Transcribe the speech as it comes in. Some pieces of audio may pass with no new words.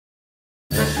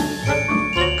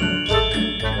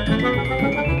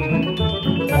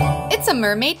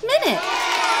Mermaid Minute!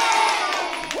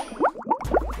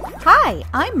 Hi,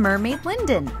 I'm Mermaid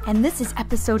Linden, and this is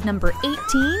episode number 18,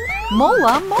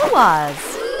 Mola Molas.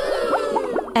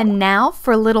 And now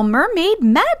for Little Mermaid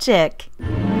Magic!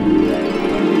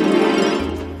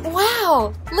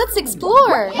 Wow! Let's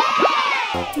explore!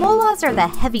 Molas are the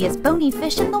heaviest bony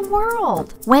fish in the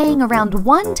world. Weighing around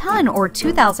 1 ton or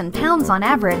 2,000 pounds on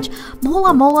average,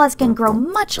 Mola Molas can grow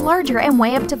much larger and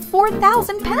weigh up to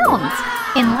 4,000 pounds.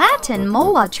 In Latin,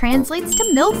 mola translates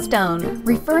to millstone,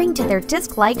 referring to their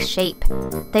disc-like shape.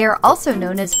 They are also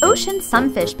known as ocean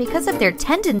sunfish because of their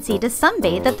tendency to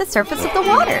sunbathe at the surface of the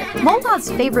water.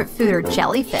 Molas' favorite food are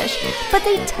jellyfish, but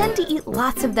they tend to eat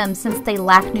lots of them since they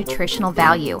lack nutritional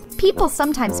value. People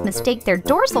sometimes mistake their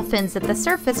dorsal fins at the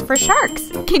surface for sharks.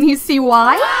 Can you see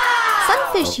why?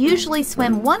 Sunfish usually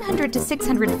swim 100 to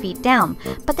 600 feet down,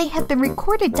 but they have been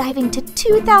recorded diving to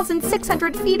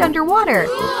 2,600 feet underwater.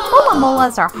 Mola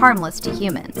molas are harmless to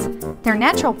humans. Their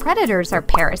natural predators are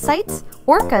parasites,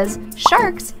 orcas,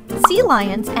 sharks, sea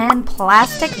lions, and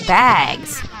plastic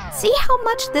bags. See how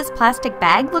much this plastic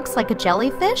bag looks like a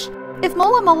jellyfish? If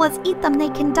mola molas eat them, they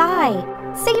can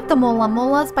die. Save the mola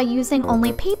molas by using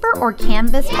only paper or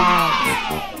canvas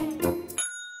bags.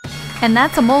 And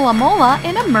that's a Mola Mola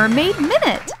in a Mermaid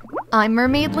Minute. I'm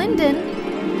Mermaid Linden.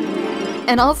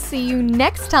 And I'll see you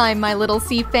next time, my little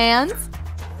sea fans.